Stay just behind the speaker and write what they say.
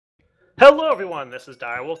Hello everyone, this is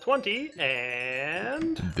Direwolf20,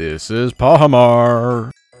 and... This is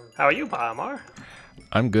Pahimar. How are you, Pahimar?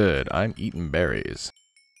 I'm good. I'm eating berries.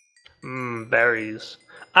 Berries.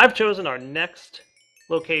 I've chosen our next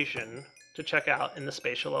location to check out in the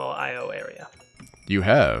Spatial IO area. You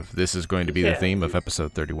have. This is going to be the Yeah. theme of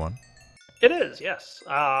episode 31. It is, yes.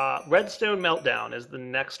 Redstone Meltdown is the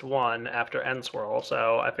next one after End Swirl,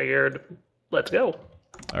 so I figured, let's go.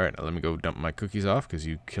 Alright, now let me go dump my cookies off because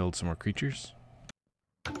you killed some more creatures.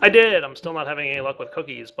 I did. I'm still not having any luck with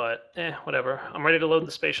cookies, but whatever. I'm ready to load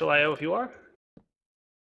the Spatial IO if you are.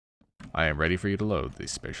 I am ready for you to load the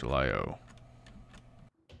Spatial IO.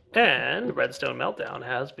 And Redstone Meltdown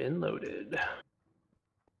has been loaded.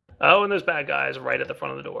 Oh, and there's bad guys right at the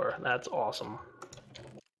front of the door. That's awesome.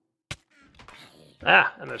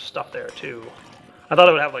 Ah, and there's stuff there too. I thought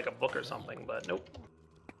it would have like a book or something, but nope.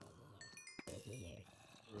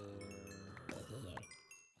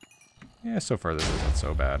 Yeah, so far this isn't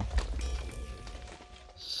so bad.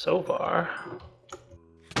 So far.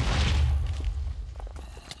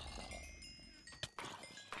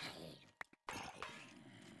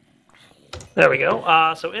 There we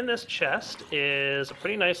go. So in this chest is a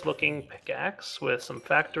pretty nice looking pickaxe with some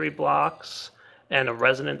factory blocks and a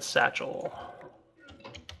resonance satchel.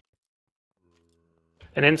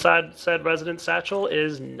 And inside said resonance satchel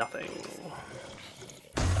is nothing.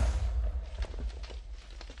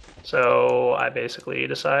 So I basically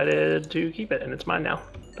decided to keep it, and it's mine now.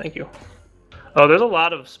 Thank you. Oh, there's a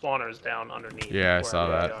lot of spawners down underneath. Yeah, I saw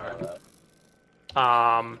that.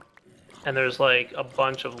 And there's like a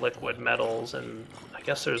bunch of liquid metals, and I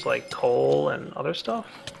guess there's like coal and other stuff.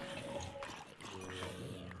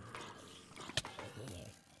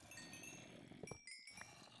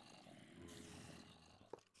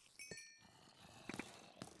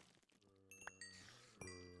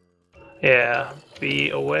 Yeah,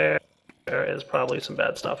 be aware there is probably some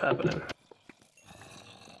bad stuff happening.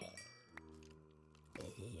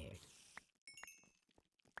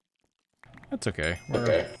 That's okay.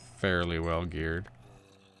 We're fairly well geared.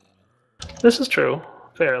 This is true,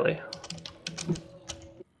 fairly.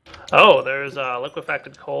 Oh, there's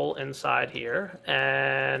liquefacted coal inside here,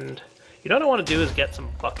 and you know what I want to do is get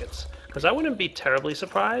some buckets, because I wouldn't be terribly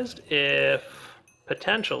surprised if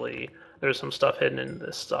potentially there's some stuff hidden in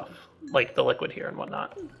this stuff, like the liquid here and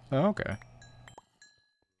whatnot. Oh, okay.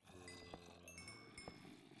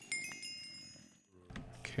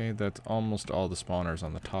 Okay, that's almost all the spawners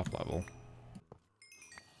on the top level.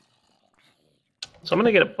 So I'm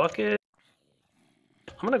going to get a bucket.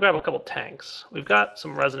 I'm going to grab a couple tanks. We've got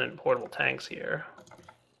some resonant portable tanks here.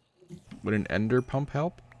 Would an ender pump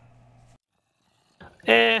help?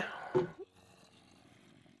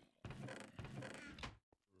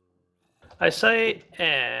 I say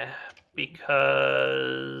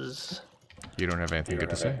because... You don't have anything good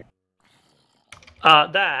to say?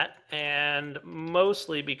 That, and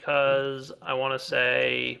mostly because I want to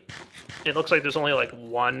say it looks like there's only like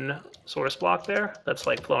one source block there that's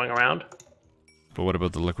like flowing around. But what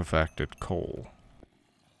about the liquefacted coal?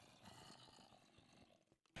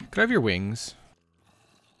 Could I have your wings?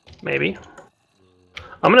 Maybe.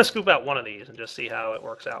 I'm going to scoop out one of these and just see how it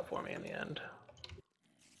works out for me in the end.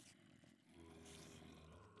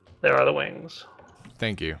 There are the wings.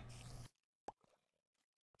 Thank you.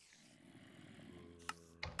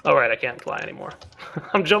 All right, I can't fly anymore.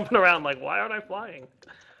 I'm jumping around like, why aren't I flying?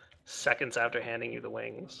 Seconds after handing you the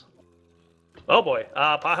wings. Oh boy,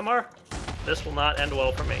 Pahimar, this will not end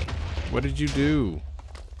well for me. What did you do?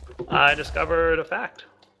 I discovered a fact.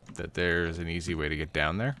 That there's an easy way to get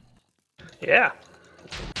down there? Yeah.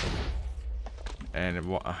 And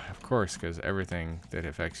of course, because everything that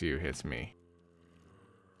affects you hits me.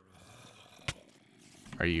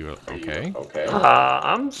 Are you okay?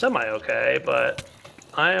 I'm semi-okay, but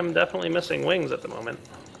I am definitely missing wings at the moment.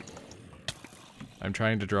 I'm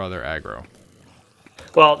trying to draw their aggro.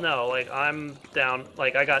 Well, no, like, I'm down,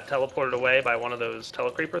 like, I got teleported away by one of those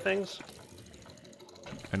telecreeper things.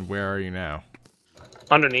 And where are you now?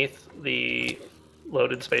 Underneath the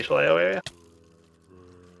loaded spatial IO area.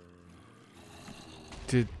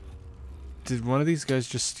 Did one of these guys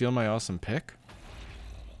just steal my awesome pick?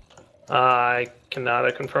 I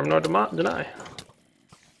cannot confirm nor deny.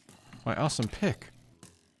 My awesome pick?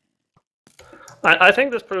 I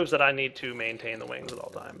think this proves that I need to maintain the wings at all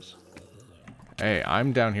times. Hey,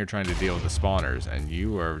 I'm down here trying to deal with the spawners, and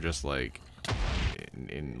you are just like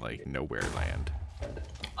in like nowhere land.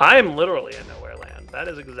 I am literally in nowhere land. That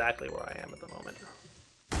is exactly where I am at the moment.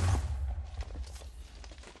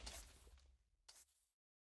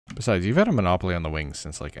 Besides, you've had a monopoly on the wings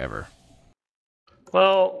since like ever.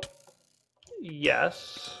 Well,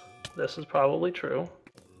 yes. This is probably true.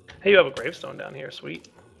 Hey, you have a gravestone down here. Sweet.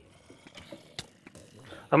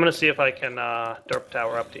 I'm gonna see if I can derp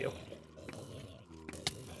tower up to you.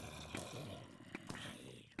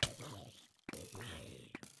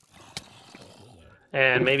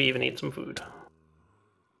 And maybe even eat some food.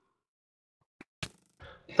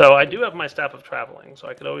 So I do have my Staff of Traveling, so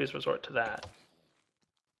I could always resort to that.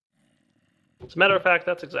 As a matter of fact,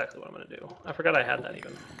 that's exactly what I'm going to do. I forgot I had that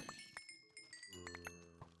even.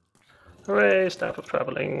 Hooray, Staff of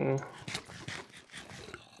Traveling.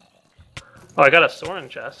 Oh, I got a Soren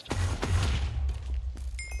chest.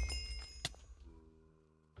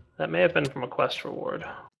 That may have been from a quest reward.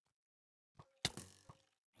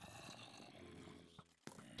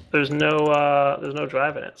 There's no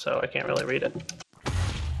drive in it, so I can't really read it.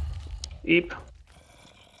 Eep.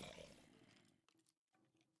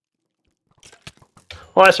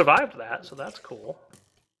 Well, I survived that, so that's cool.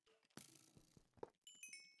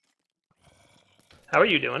 How are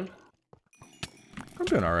you doing? I'm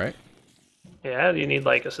doing all right. Yeah, do you need,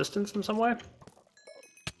 like, assistance in some way?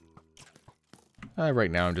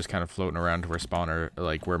 Right now, I'm just kind of floating around to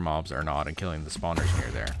where where mobs are not, and killing the spawners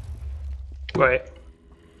near there. Right.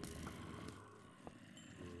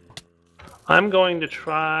 I'm going to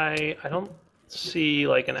try... I don't see,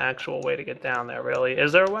 like, an actual way to get down there, really.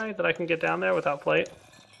 Is there a way that I can get down there without plate?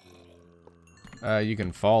 You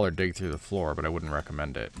can fall or dig through the floor, but I wouldn't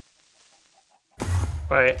recommend it.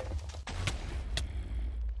 Right.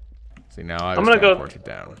 See, now I was teleported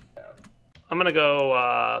down. I'm gonna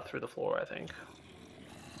go through the floor, I think.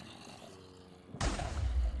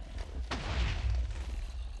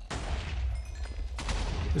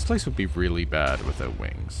 This place would be really bad without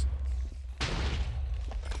wings.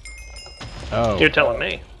 Oh. You're telling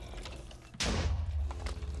me.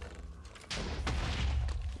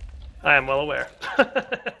 I am well aware.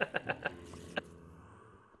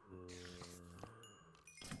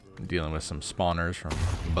 I'm dealing with some spawners from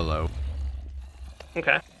below.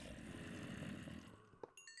 Okay.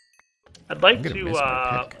 I'd like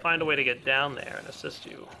to find a way to get down there and assist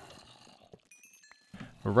you.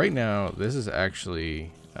 But right now, this is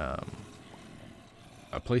actually a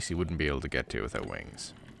place you wouldn't be able to get to without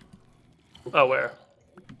wings. Oh, where?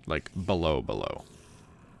 Like, below.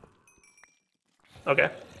 Okay.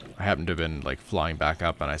 I happened to have been, like, flying back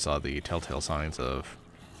up, and I saw the telltale signs of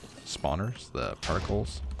spawners, the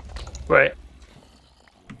particles. Right.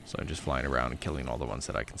 So I'm just flying around and killing all the ones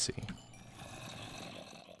that I can see.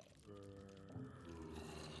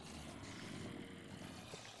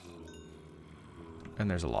 And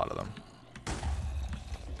there's a lot of them.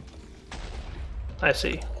 I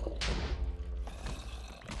see.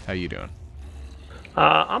 How you doing?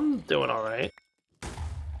 I'm doing all right.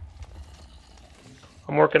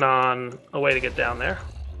 I'm working on a way to get down there.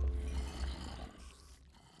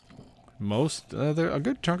 A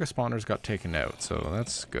good chunk of spawners got taken out, so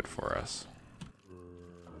that's good for us.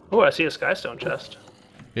 Oh, I see a skystone chest.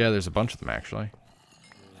 Yeah, there's a bunch of them actually.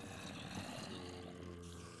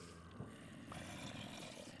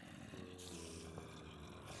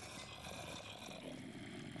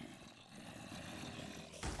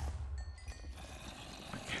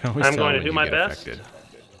 I'm going to do my best. Affected.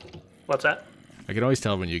 What's that? I can always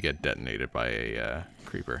tell when you get detonated by a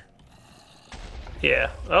creeper.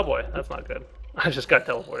 Yeah. Oh boy, that's not good. I just got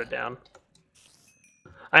teleported down.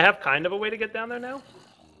 I have kind of a way to get down there now.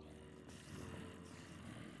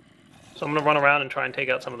 So I'm going to run around and try and take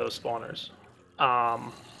out some of those spawners.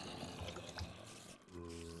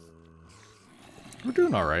 We're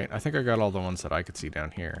doing alright. I think I got all the ones that I could see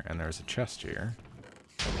down here. And there's a chest here.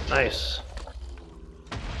 Nice.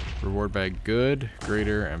 Reward bag good,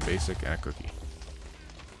 greater, and basic, and a cookie.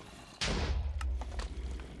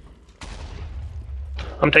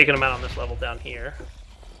 I'm taking them out on this level down here.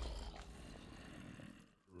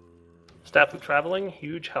 Staff of Traveling,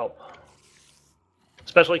 huge help.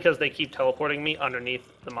 Especially because they keep teleporting me underneath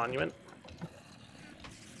the monument.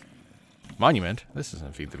 Monument? This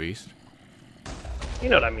isn't Feed the Beast. You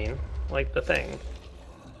know what I mean. Like the thing.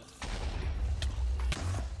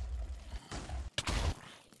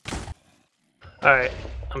 Alright,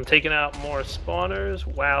 I'm taking out more spawners.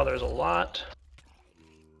 Wow, there's a lot.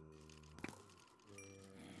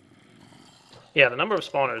 Yeah, the number of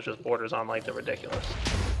spawners just borders on, like, the ridiculous.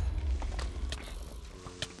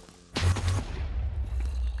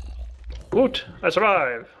 Woot! I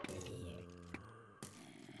survive!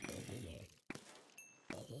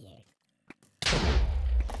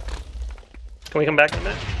 Can we come back in a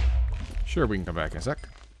minute? Sure, we can come back in a sec.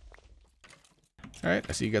 Alright,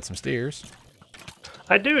 I see you got some stairs.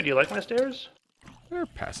 I do. Do you like my stairs? They're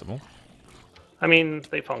passable. I mean,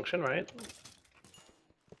 they function, right?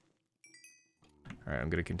 Alright, I'm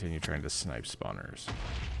gonna continue trying to snipe spawners.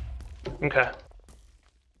 Okay.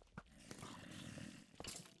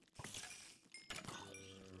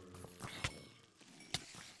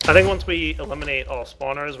 I think once we eliminate all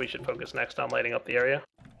spawners, we should focus next on lighting up the area.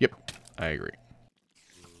 Yep, I agree.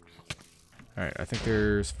 Alright, I think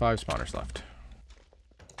there's 5 spawners left.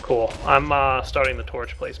 Cool. I'm starting the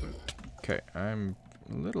torch placement. Okay, I'm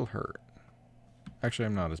a little hurt. Actually,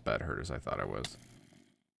 I'm not as bad hurt as I thought I was.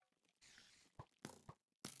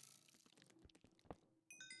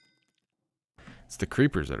 It's the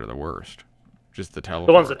creepers that are the worst. Just the teleport.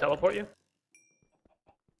 The ones that teleport you?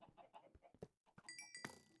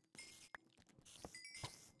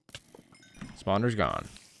 Spawner's gone.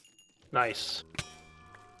 Nice.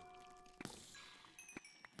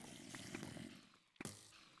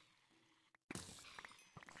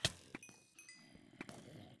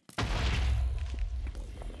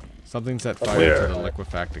 Something set fire to the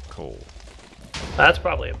liquefacted coal. That's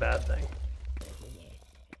probably a bad thing.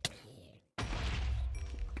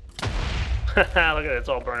 Look at it, it's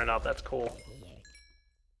all burning up. That's cool.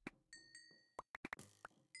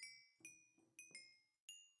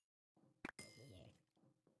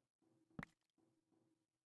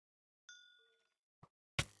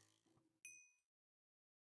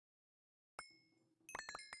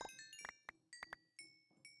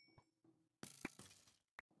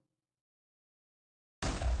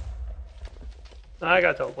 I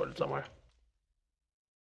got teleported somewhere.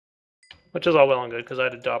 Which is all well and good, because I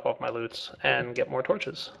had to drop off my loots and get more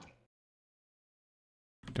torches.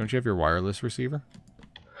 Don't you have your wireless receiver?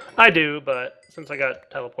 I do, but since I got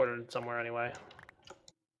teleported somewhere anyway.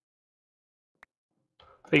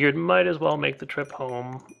 Figured might as well make the trip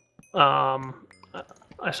home.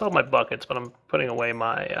 I sold my buckets, but I'm putting away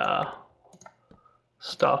my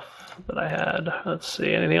stuff that I had. Let's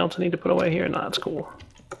see, anything else I need to put away here? No, that's cool.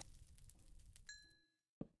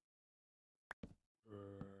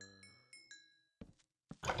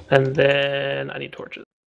 And then I need torches.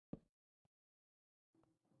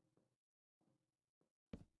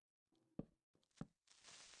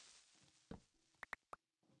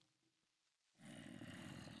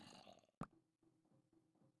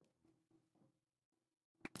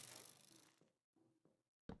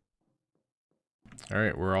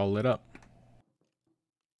 Alright, we're all lit up.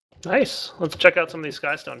 Nice. Let's check out some of these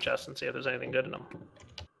skystone chests and see if there's anything good in them.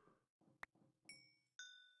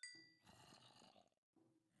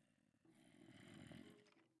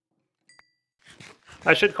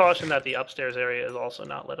 I should caution that the upstairs area is also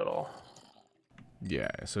not lit at all. Yeah,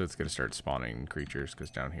 so it's gonna start spawning creatures, because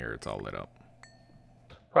down here it's all lit up.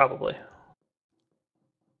 Probably.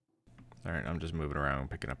 Alright, I'm just moving around,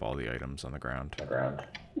 picking up all the items on the ground.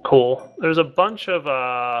 Cool. There's a bunch of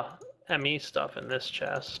ME stuff in this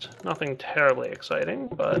chest. Nothing terribly exciting,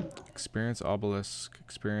 but... Experience obelisk,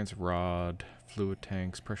 experience rod, fluid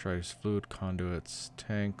tanks, pressurized fluid conduits,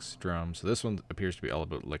 tanks, drums. So this one appears to be all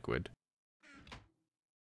about liquid.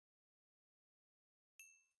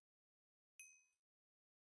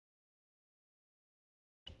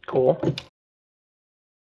 Cool.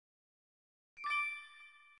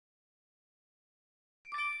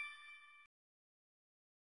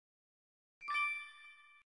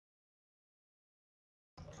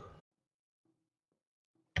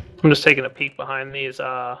 I'm just taking a peek behind these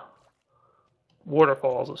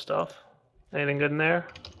waterfalls of stuff. Anything good in there?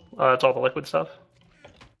 It's all the liquid stuff.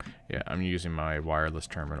 Yeah, I'm using my wireless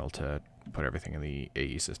terminal to put everything in the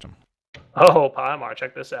AE system. Oh, Pahimar,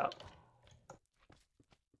 check this out.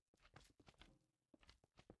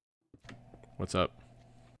 What's up?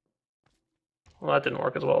 Well, that didn't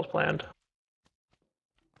work as well as planned.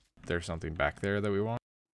 There's something back there that we want?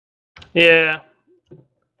 Yeah. Can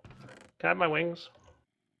I have my wings?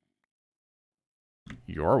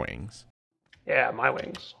 Your wings? Yeah, my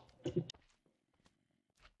wings.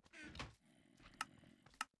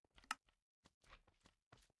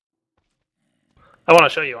 I want to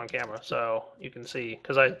show you on camera so you can see,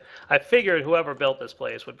 because I figured whoever built this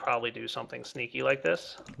place would probably do something sneaky like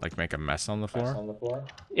this. Like make a mess on the floor?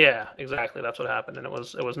 Yeah, exactly. That's what happened, and it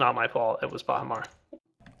was not my fault. It was Pahimar.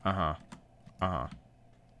 Uh-huh. Uh-huh.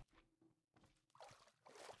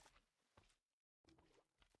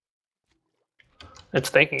 It's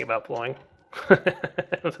thinking about blowing.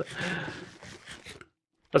 Was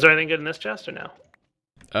there anything good in this chest or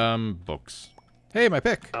no? Books. Hey, my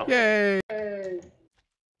pick! Oh. Yay!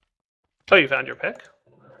 Oh, you found your pick?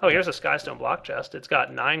 Oh, here's a Skystone block chest. It's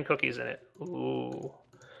got 9 cookies in it. Ooh.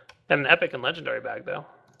 And an epic and legendary bag, though.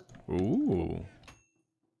 Ooh.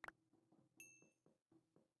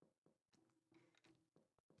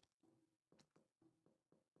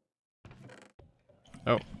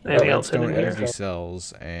 Oh, Anything else redstone in here? energy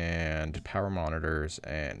cells and power monitors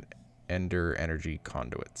and ender energy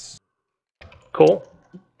conduits. Cool.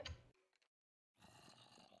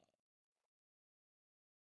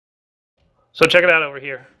 So check it out over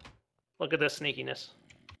here. Look at this sneakiness.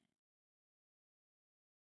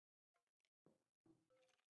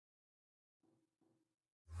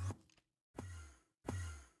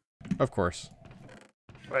 Of course.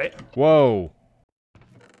 Right? Whoa!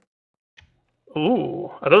 Ooh,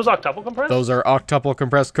 are those octuple compressed? Those are octuple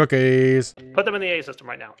compressed cookies! Put them in the A system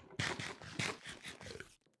right now.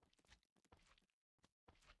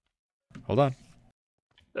 Hold on.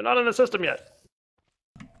 They're not in the system yet.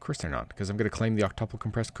 Of course they're not, because I'm going to claim the octuple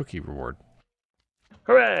compressed cookie reward.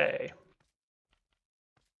 Hooray!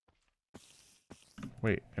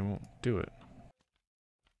 Wait, it won't do it.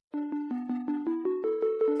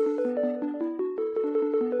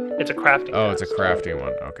 It's a crafting. Oh, it's a crafting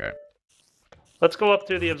one. Okay. Let's go up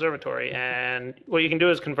to the observatory, and what you can do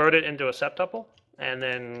is convert it into a septuple, and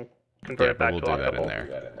then convert Yeah, it back but to we'll do that octuple. in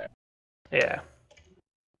there. Yeah.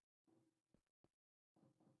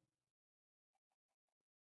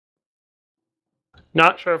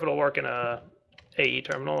 Not sure if it'll work in a AE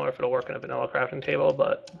terminal or if it'll work in a vanilla crafting table,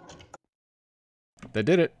 but They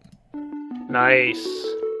did it. nice.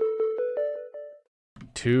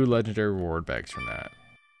 2 legendary reward bags from that.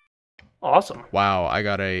 Awesome. Wow, I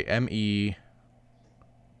got a ME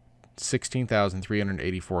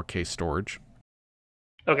 16,384K storage.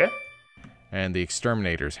 Okay. And the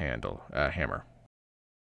exterminator's hammer.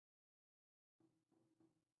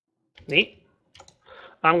 Neat.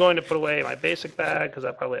 I'm going to put away my basic bag because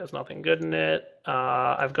that probably has nothing good in it.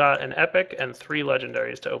 I've got an epic and 3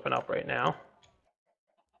 legendaries to open up right now.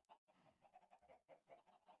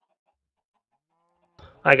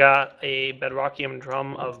 I got a bedrockium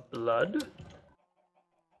drum of blood.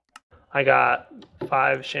 I got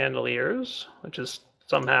 5 chandeliers, which is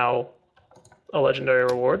somehow a legendary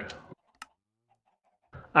reward.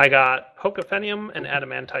 I got Pocophenium and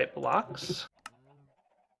adamantite blocks.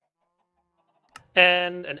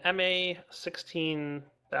 And an MA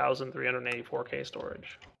 16,384K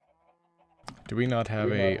storage. Do we not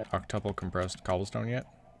have a octuple compressed cobblestone yet?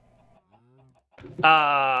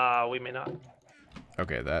 We may not.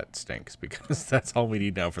 Okay, that stinks because that's all we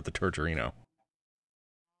need now for the Torturino.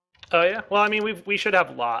 Oh yeah. Well, I mean, we should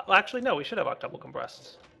have lot. Well, actually, no, we should have octuple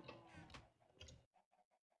compressed.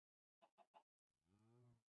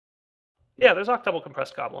 Yeah, there's octuple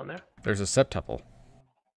compressed cobble in there. There's a septuple.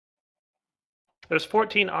 There's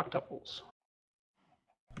 14 octuples.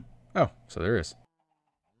 Oh, so there is.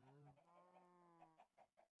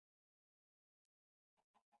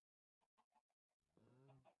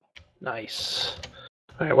 Nice.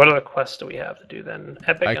 All right, what other quests do we have to do then?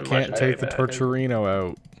 Epic I and can't legendary take the bag. Torturino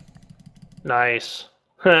out. Nice.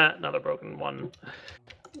 Another broken one.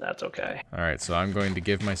 That's okay. Alright, so I'm going to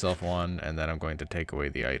give myself one, and then I'm going to take away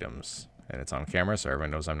the items. And it's on camera, so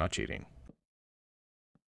everyone knows I'm not cheating.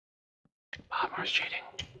 Pahimar's cheating.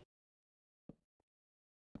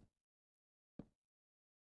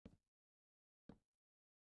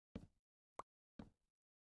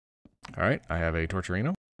 Alright, I have a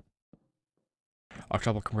Torturino.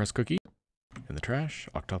 Octuple compressed cookie. In the trash.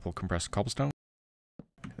 Octuple compressed cobblestone.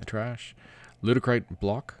 In the trash. Ludicrite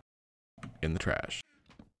block. In the trash.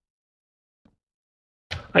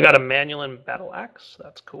 I got a Manulin battle axe.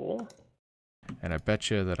 That's cool. And I bet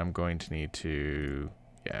you that I'm going to need to...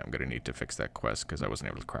 Yeah, I'm going to need to fix that quest because I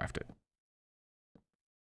wasn't able to craft it.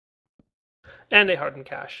 And a hardened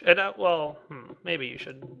cache. And well, maybe you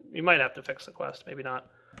should. You might have to fix the quest. Maybe not.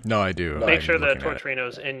 No, I do. Make sure the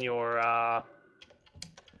Torturino's in your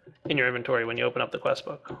inventory when you open up the quest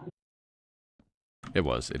book. It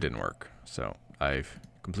was. It didn't work. So I've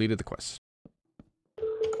completed the quest.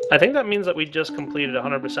 I think that means that we just completed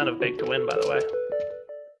 100% of Bake to Win, by the way.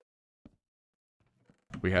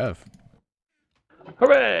 We have.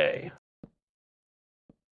 Hooray!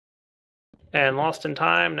 And Lost in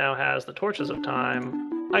Time now has the Torches of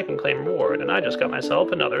Time. I can claim reward, and I just got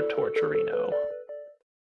myself another Torturino.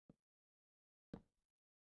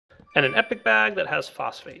 And an epic bag that has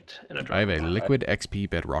phosphate in a drum. I have a liquid XP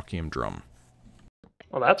bedrockium drum.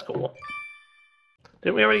 Well, that's cool.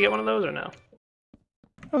 Didn't we already get one of those, or no?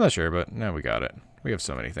 I'm not sure, but now we got it. We have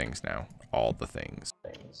so many things now. All the things.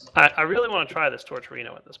 I really want to try this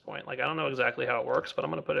Torturino at this point. Like, I don't know exactly how it works, but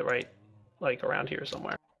I'm going to put it right, like, around here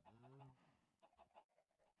somewhere.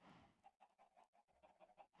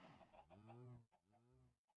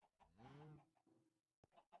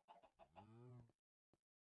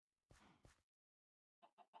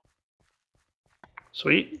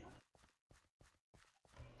 Sweet.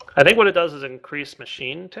 I think what it does is increase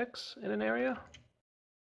machine ticks in an area.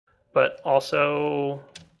 But also,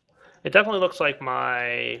 it definitely looks like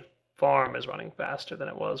my farm is running faster than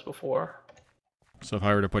it was before. So if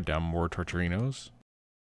I were to put down more Torturinos?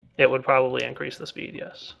 It would probably increase the speed,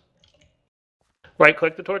 yes.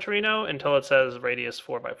 Right-click the Torturino until it says radius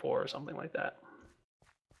 4x4 or something like that.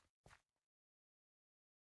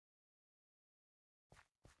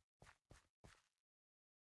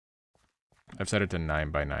 I've set it to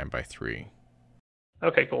 9x9x3.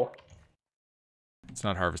 Okay, cool. It's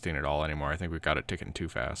not harvesting at all anymore. I think we've got it ticking too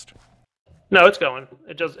fast. No, it's going.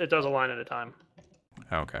 It does a line at a time.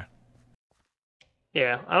 Oh, okay.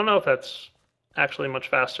 Yeah, I don't know if that's actually much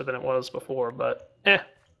faster than it was before, but I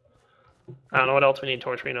don't know what else we need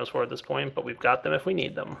Tortrinos for at this point, but we've got them if we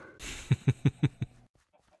need them.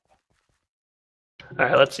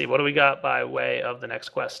 Alright, let's see. What do we got by way of the next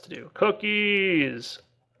quest to do? Cookies!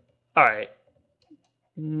 Alright.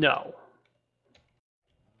 No.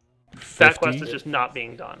 50? That quest is just not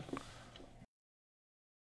being done.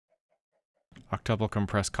 Octuple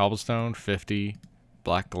compressed cobblestone, 50.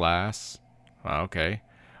 Black glass. Okay.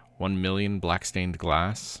 1 million black stained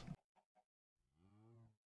glass.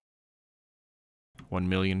 1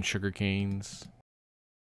 million sugar canes.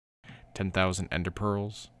 10,000 ender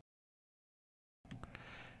pearls.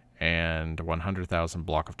 And 100,000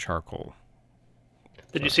 block of charcoal.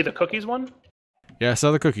 Did you see the cookies one? Yeah, I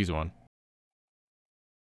saw the cookies one.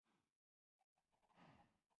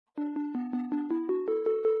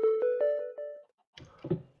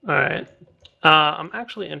 Alright. I'm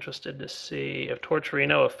actually interested to see if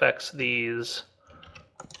Torturino affects these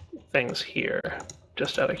things here,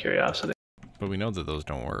 just out of curiosity. But we know that those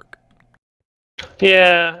don't work.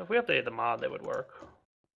 Yeah, if we updated the mod, they would work.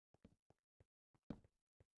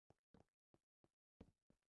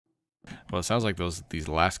 Well, it sounds like these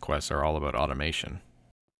last quests are all about automation.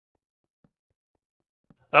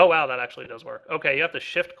 Oh wow, that actually does work. Okay, you have to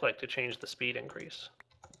shift click to change the speed increase.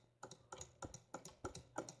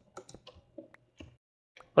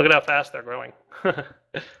 Look at how fast they're growing. Alright,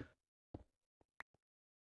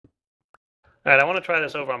 I want to try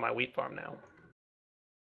this over on my wheat farm now.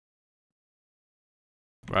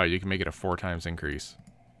 Wow, you can make it a 4 times increase.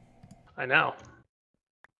 I know.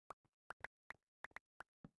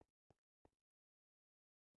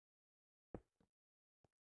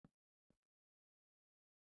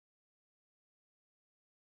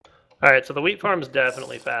 Alright, so the wheat farm is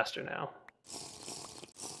definitely faster now.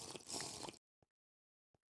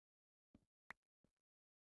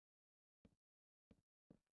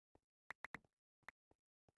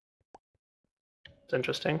 It's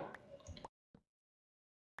interesting.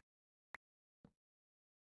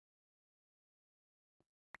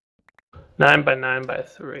 Nine by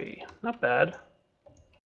 9x3. Not bad.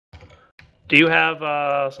 Do you have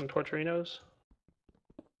some Torturinos?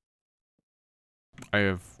 I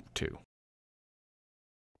have 2. Can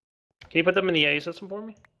you put them in the A system for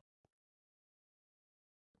me?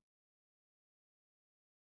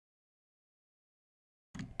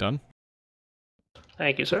 Done?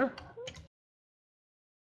 Thank you, sir.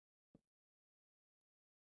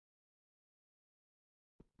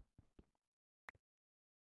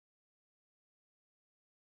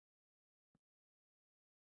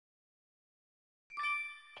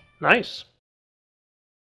 Nice.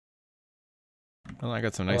 Well, I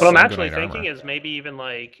got some nice What I'm actually Sungonite thinking armor. is maybe even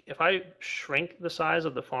like if I shrink the size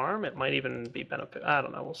of the farm, it might even be benefit. I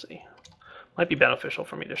don't know. We'll see. Might be beneficial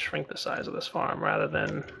for me to shrink the size of this farm rather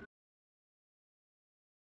than.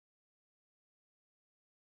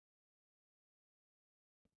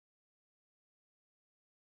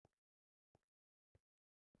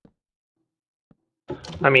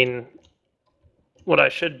 I mean, what I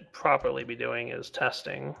should properly be doing is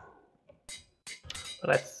testing. But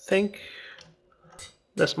I think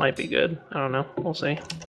this might be good. I don't know. We'll see.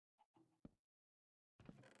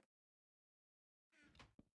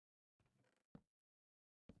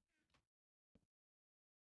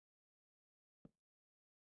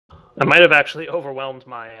 I might have actually overwhelmed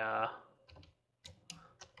my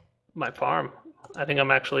my farm. I think I'm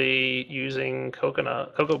actually using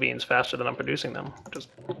cocoa beans faster than I'm producing them, which is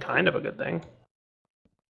kind of a good thing.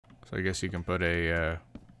 So I guess you can put a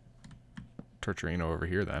Torturino over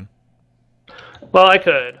here then. Well, I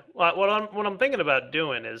could. What I'm thinking about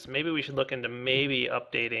doing is maybe we should look into maybe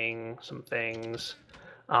updating some things.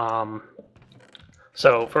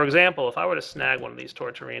 So, for example, if I were to snag one of these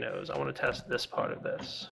Torturinos, I want to test this part of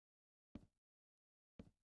this.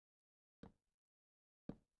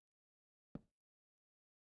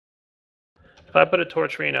 If I put a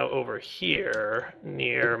Torturino over here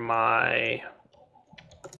near my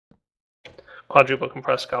quadruple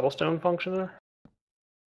compressed cobblestone function there.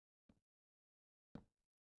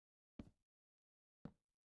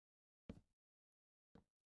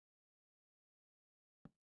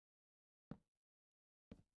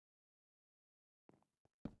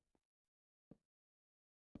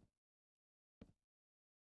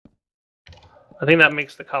 I think that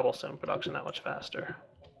makes the cobblestone production that much faster.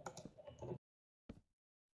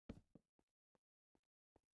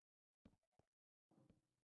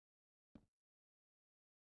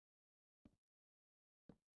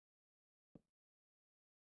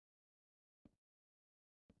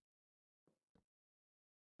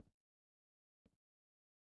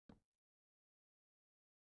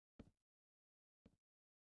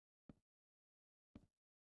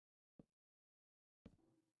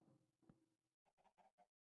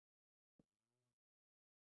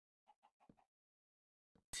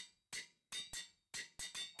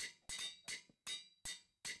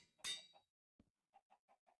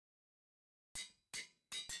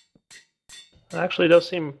 It actually does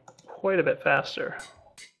seem quite a bit faster.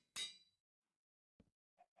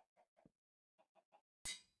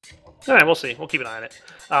 All right, we'll see. We'll keep an eye on it.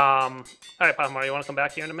 All right, Pahimar, you want to come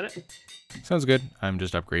back here in a minute? Sounds good. I'm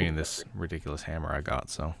just upgrading this ridiculous hammer I got,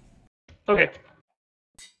 so. Okay.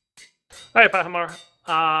 All right, Pahimar.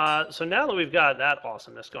 So now that we've got that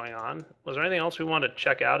awesomeness going on, was there anything else we want to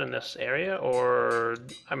check out in this area? Or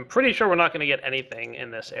I'm pretty sure we're not going to get anything in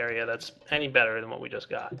this area that's any better than what we just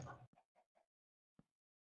got.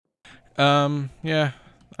 Yeah,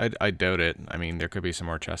 I doubt it. I mean, there could be some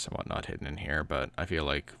more chests and whatnot hidden in here, but I feel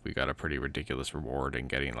like we got a pretty ridiculous reward in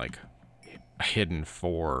getting, like, hidden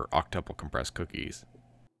 4 octuple compressed cookies.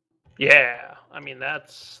 Yeah, I mean,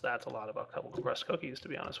 that's a lot of octuple compressed cookies, to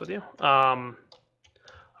be honest with you. I'm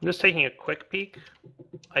just taking a quick peek.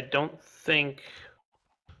 I don't think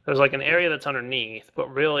there's like an area that's underneath,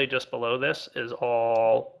 but really just below this is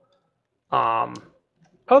all. Oh,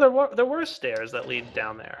 there were stairs that lead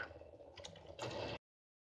down there.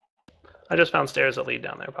 I just found stairs that lead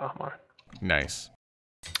down there, Pahimar. Nice.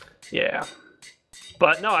 Yeah,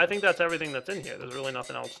 but no, I think that's everything that's in here. There's really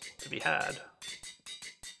nothing else to be had,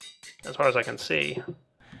 as far as I can see.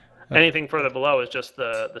 Anything further below is just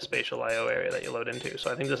the spatial I/O area that you load into. So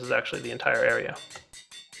I think this is actually the entire area,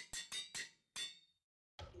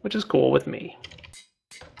 which is cool with me.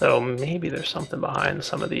 Though maybe there's something behind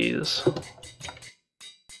some of these.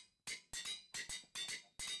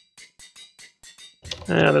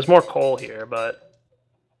 Yeah, there's more coal here, but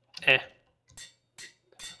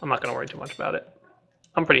I'm not going to worry too much about it.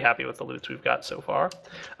 I'm pretty happy with the loots we've got so far.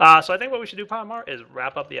 So I think what we should do, Pahimar, is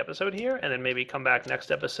wrap up the episode here, and then maybe come back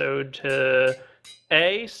next episode to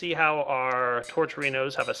see how our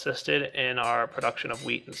torturinos have assisted in our production of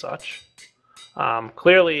wheat and such.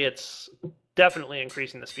 Clearly, it's definitely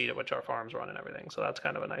increasing the speed at which our farms run and everything, so that's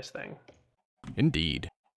kind of a nice thing.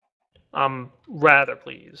 Indeed. I'm rather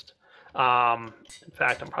pleased. In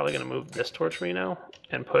fact, I'm probably going to move this torturino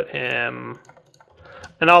and put him...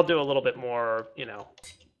 And I'll do a little bit more,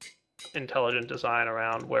 intelligent design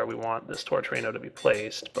around where we want this torturino to be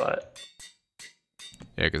placed, but...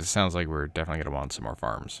 Yeah, because it sounds like we're definitely going to want some more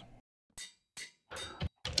farms.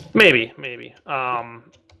 Maybe. And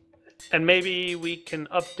maybe we can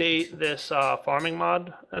update this farming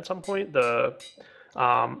mod at some point, the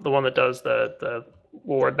one that does the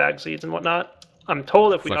reward bag seeds and whatnot. I'm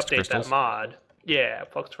told if we update crystals? That mod... Yeah,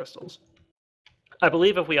 flux crystals. I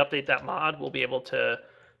believe if we update that mod, we'll be able to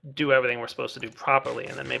do everything we're supposed to do properly,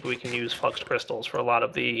 and then maybe we can use flux crystals for a lot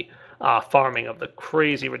of the farming of the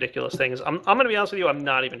crazy, ridiculous things. I'm going to be honest with you, I'm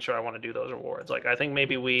not even sure I want to do those rewards. Like, I think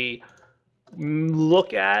maybe we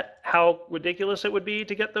look at how ridiculous it would be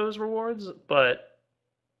to get those rewards, but,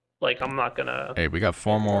 like, I'm not going to... Hey, we got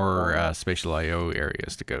 4 more spatial I/O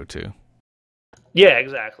areas to go to. Yeah,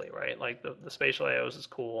 exactly, right? Like, the spatial I/Os is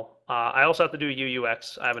cool. I also have to do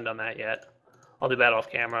UUX. I haven't done that yet. I'll do that off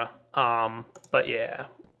camera. But yeah,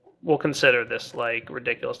 we'll consider this like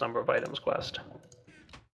ridiculous number of items quest.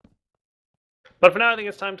 But for now, I think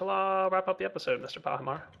it's time to wrap up the episode, Mr.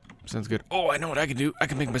 Pahimar. Sounds good. Oh, I know what I can do. I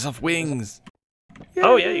can make myself wings. Yay!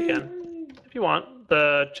 Oh yeah, you can. If you want.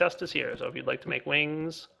 The chest is here, so if you'd like to make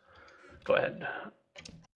wings, go ahead.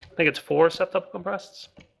 I think it's 4 septuple compresses.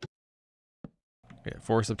 Yeah,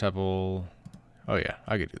 4 septuple. Oh yeah,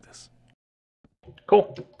 I could do this.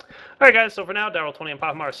 Cool. All right, guys. So for now, Direwolf20 and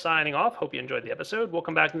Pahimar signing off. Hope you enjoyed the episode. We'll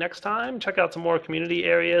come back next time, check out some more community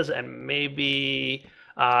areas, and maybe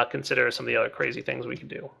consider some of the other crazy things we can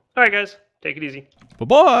do. All right, guys. Take it easy.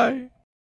 Bye-bye.